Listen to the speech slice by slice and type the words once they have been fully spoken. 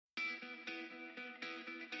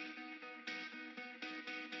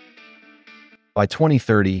By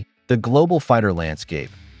 2030, the global fighter landscape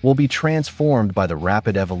will be transformed by the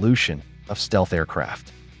rapid evolution of stealth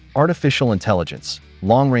aircraft, artificial intelligence,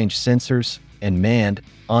 long-range sensors, and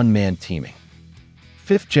manned-unmanned teaming.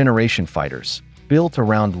 Fifth-generation fighters, built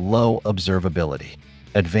around low observability,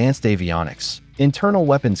 advanced avionics, internal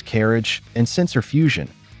weapons carriage, and sensor fusion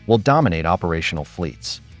will dominate operational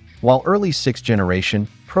fleets, while early sixth-generation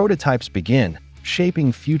prototypes begin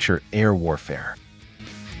shaping future air warfare.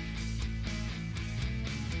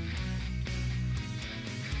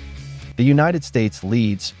 The United States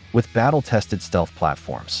leads with battle-tested stealth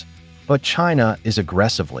platforms, but China is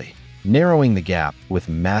aggressively narrowing the gap with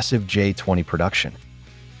massive J-20 production.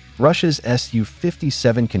 Russia's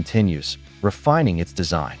Su-57 continues refining its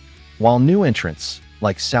design, while new entrants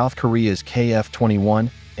like South Korea's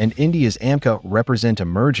KF-21 and India's AMCA represent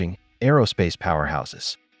emerging aerospace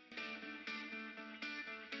powerhouses.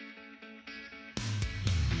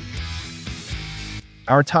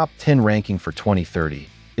 Our top 10 ranking for 2030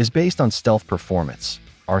 is based on stealth performance,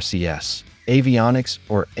 RCS, avionics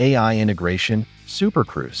or AI integration,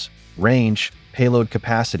 supercruise, range, payload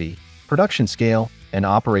capacity, production scale, and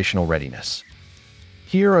operational readiness.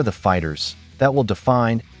 Here are the fighters that will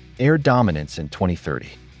define air dominance in 2030.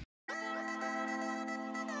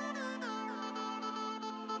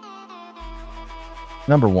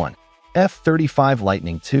 Number 1. F-35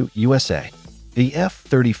 Lightning II USA. The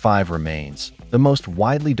F-35 remains the most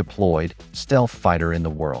widely deployed stealth fighter in the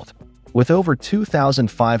world, with over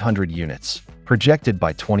 2,500 units projected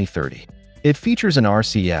by 2030. It features an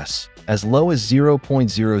RCS as low as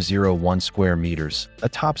 0.001 square meters, a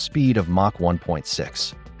top speed of Mach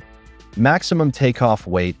 1.6. Maximum takeoff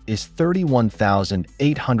weight is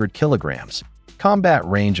 31,800 kilograms, combat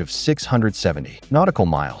range of 670 nautical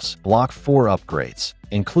miles, Block 4 upgrades,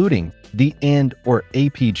 including the AND or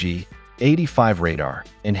APG-85 radar,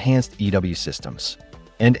 enhanced EW systems,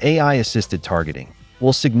 and AI-assisted targeting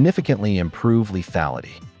will significantly improve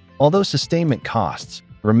lethality, although sustainment costs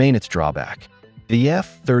remain its drawback. The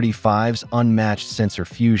F-35's unmatched sensor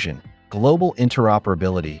fusion, global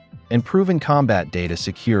interoperability, and proven combat data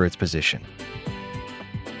secure its position.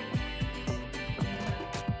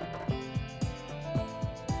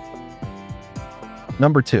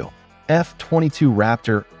 Number 2. F-22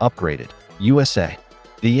 Raptor Upgraded, USA.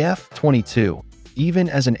 The F-22, even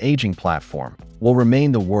as an aging platform, will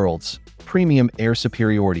remain the world's premium air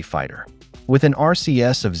superiority fighter. With an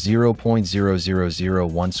RCS of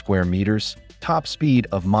 0.0001 square meters, top speed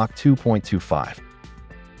of Mach 2.25.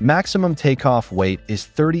 Maximum takeoff weight is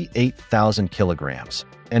 38,000 kilograms,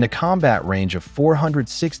 and a combat range of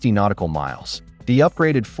 460 nautical miles. The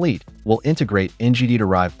upgraded fleet will integrate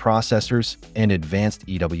NGD-derived processors and advanced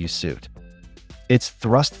EW suite. Its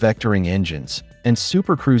thrust vectoring engines and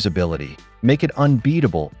supercruise ability make it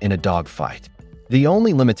unbeatable in a dogfight. The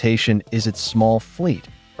only limitation is its small fleet,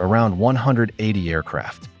 around 180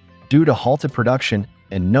 aircraft, due to halted production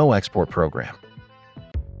and no export program.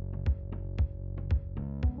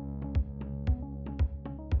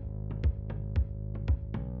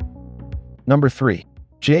 Number 3.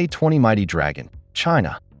 J-20 Mighty Dragon,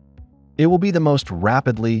 China. It will be the most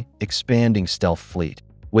rapidly expanding stealth fleet,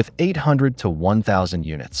 with 800 to 1,000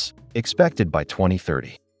 units expected by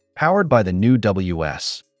 2030. Powered by the new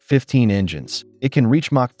WS-15 engines, it can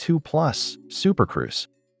reach Mach 2+ supercruise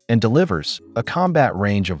and delivers a combat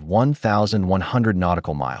range of 1,100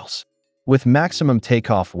 nautical miles, with maximum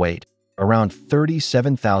takeoff weight around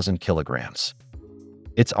 37,000 kilograms.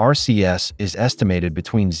 Its RCS is estimated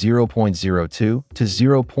between 0.02 to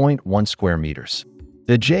 0.1 square meters.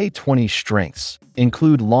 The J-20's strengths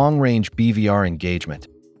include long-range BVR engagement,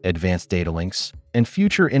 advanced data links, and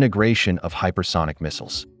future integration of hypersonic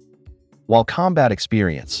missiles, while combat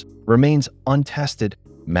experience remains untested.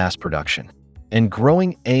 Mass production and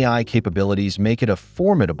growing AI capabilities make it a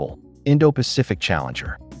formidable Indo-Pacific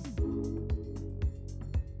challenger.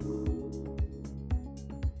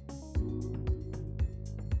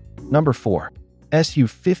 Number 4.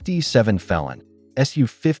 Su-57 Felon,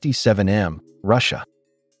 Su-57M, Russia.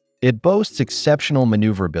 It boasts exceptional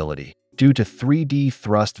maneuverability due to 3D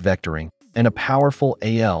thrust vectoring and a powerful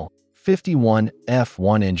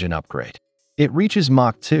AL-51F1 engine upgrade. It reaches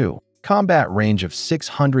Mach 2, combat range of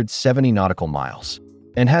 670 nautical miles,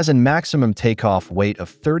 and has a maximum takeoff weight of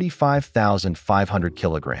 35,500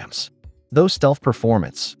 kilograms. Though stealth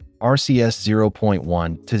performance, RCS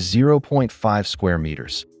 0.1 to 0.5 square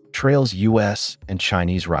meters, trails US and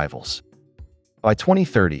Chinese rivals. By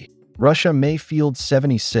 2030, Russia may field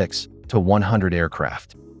 76 to 100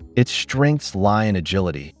 aircraft. Its strengths lie in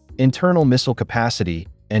agility, internal missile capacity,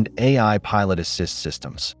 and AI pilot assist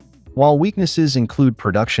systems. while weaknesses include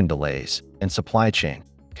production delays and supply chain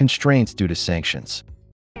constraints due to sanctions.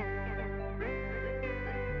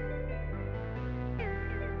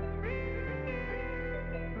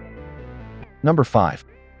 Number 5.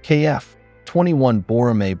 KF-21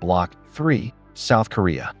 Boramae Block 3, South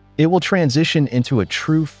Korea. It will transition into a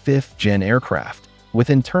true 5th-gen aircraft with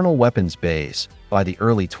internal weapons bays by the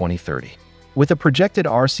early 2030. With a projected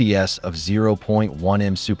RCS of 0.1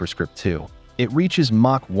 m superscript 2, it reaches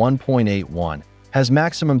Mach 1.81, has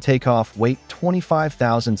maximum takeoff weight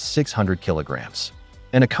 25,600 kilograms,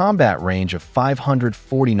 and a combat range of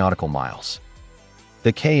 540 nautical miles.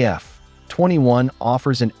 The KF-21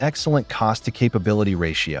 offers an excellent cost-to-capability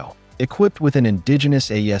ratio, equipped with an indigenous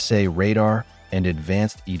AESA radar and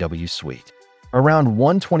advanced EW suite. Around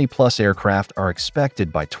 120-plus aircraft are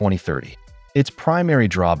expected by 2030. Its primary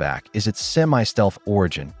drawback is its semi-stealth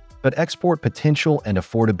origin, but export potential and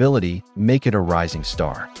affordability make it a rising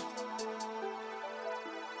star.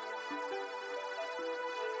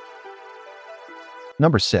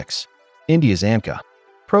 Number 6. India's AMCA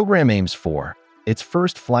program aims for its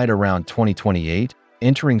first flight around 2028,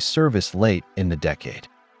 entering service late in the decade.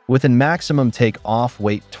 With a maximum take-off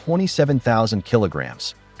weight 27,000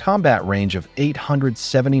 kilograms, combat range of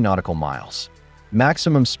 870 nautical miles,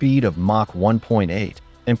 maximum speed of Mach 1.8,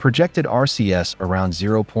 and projected RCS around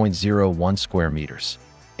 0.01 square meters.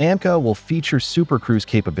 AMCA will feature supercruise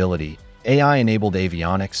capability, AI-enabled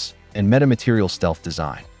avionics, and metamaterial stealth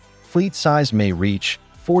design. Fleet size may reach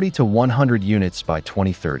 40 to 100 units by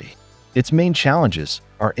 2030. Its main challenges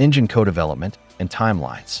are engine co-development and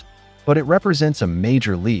timelines, but it represents a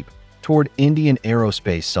major leap toward Indian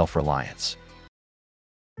aerospace self-reliance.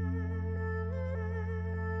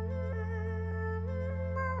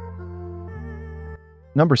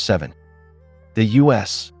 Number 7. The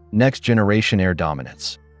U.S. next-generation air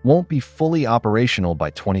dominance won't be fully operational by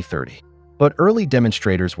 2030, but early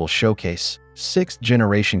demonstrators will showcase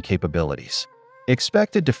 6th-generation capabilities,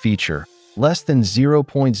 expected to feature less than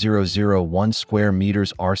 0.001 square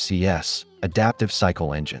meters RCS adaptive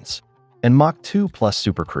cycle engines and Mach 2 plus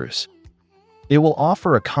supercruise. It will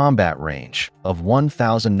offer a combat range of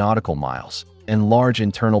 1,000 nautical miles and large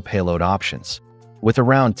internal payload options. With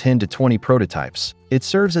around 10 to 20 prototypes, it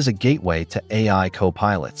serves as a gateway to AI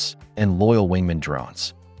co-pilots and loyal wingman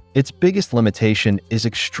drones. Its biggest limitation is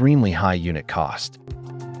extremely high unit cost.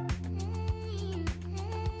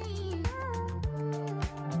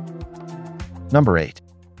 Number 8.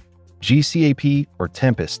 GCAP or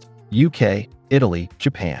Tempest, UK, Italy,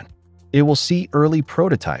 Japan. It will see early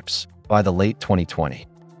prototypes by the late 2020.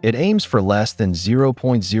 It aims for less than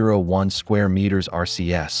 0.01 square meters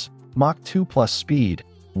RCS, Mach 2 plus speed,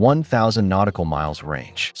 1,000 nautical miles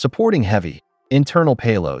range, supporting heavy, internal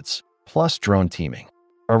payloads, plus drone teaming.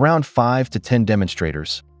 Around 5 to 10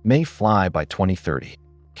 demonstrators may fly by 2030.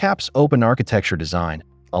 CAP's open architecture design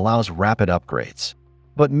allows rapid upgrades,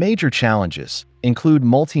 but major challenges include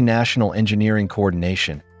multinational engineering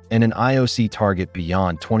coordination and an IOC target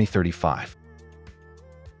beyond 2035.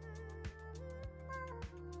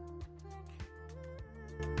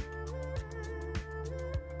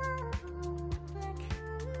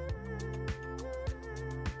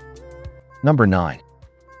 Number 9.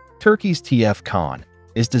 Turkey's TF-Khan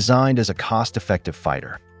is designed as a cost-effective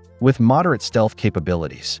fighter with moderate stealth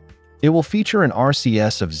capabilities. It will feature an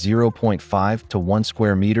RCS of 0.5 to 1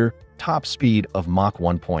 square meter, top speed of Mach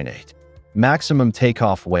 1.8. Maximum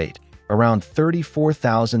takeoff weight around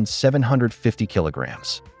 34,750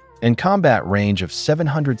 kilograms, and combat range of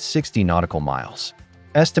 760 nautical miles.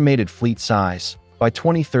 Estimated fleet size by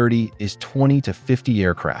 2030 is 20 to 50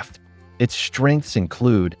 aircraft. Its strengths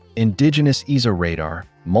include indigenous ESA radar,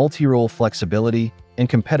 multi-role flexibility, and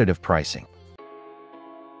competitive pricing.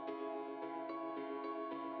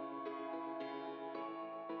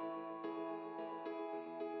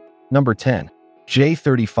 Number 10.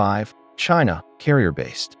 J-35, China,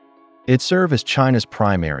 carrier-based. It serves as China's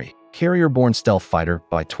primary carrier-borne stealth fighter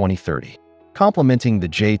by 2030, complementing the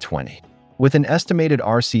J-20. With an estimated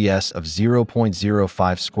RCS of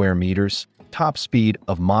 0.05 square meters, top speed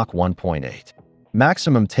of Mach 1.8,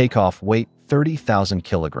 maximum takeoff weight 30,000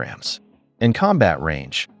 kilograms, and combat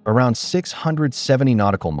range around 670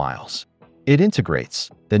 nautical miles. It integrates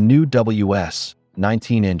the new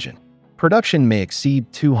WS-19 engine. Production may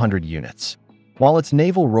exceed 200 units. While its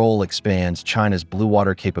naval role expands China's blue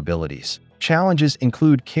water capabilities, challenges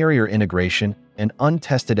include carrier integration and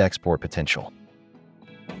untested export potential.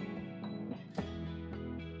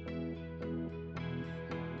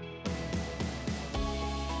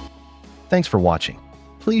 Thanks for watching.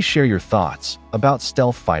 Please share your thoughts about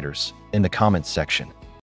stealth fighters in the comments section.